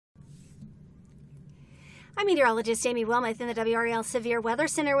I'm meteorologist Amy Wilmoth in the WRAL Severe Weather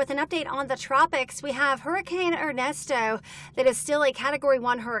Center with an update on the tropics. We have Hurricane Ernesto that is still a Category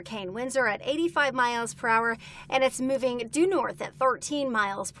 1 hurricane. Winds are at 85 miles per hour and it's moving due north at 13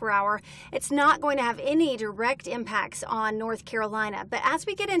 miles per hour. It's not going to have any direct impacts on North Carolina, but as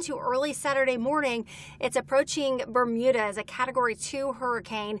we get into early Saturday morning, it's approaching Bermuda as a Category 2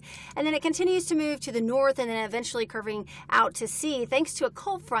 hurricane, and then it continues to move to the north and then eventually curving out to sea thanks to a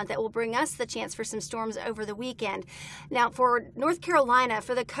cold front that will bring us the chance for some storms over the weekend. Now, for North Carolina,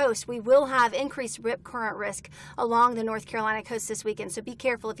 for the coast, we will have increased rip current risk along the North Carolina coast this weekend, so be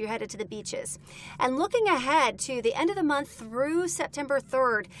careful if you're headed to the beaches. And looking ahead to the end of the month through September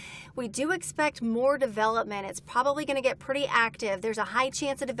 3rd, we do expect more development. It's probably going to get pretty active. There's a high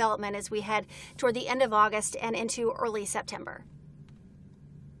chance of development as we head toward the end of August and into early September.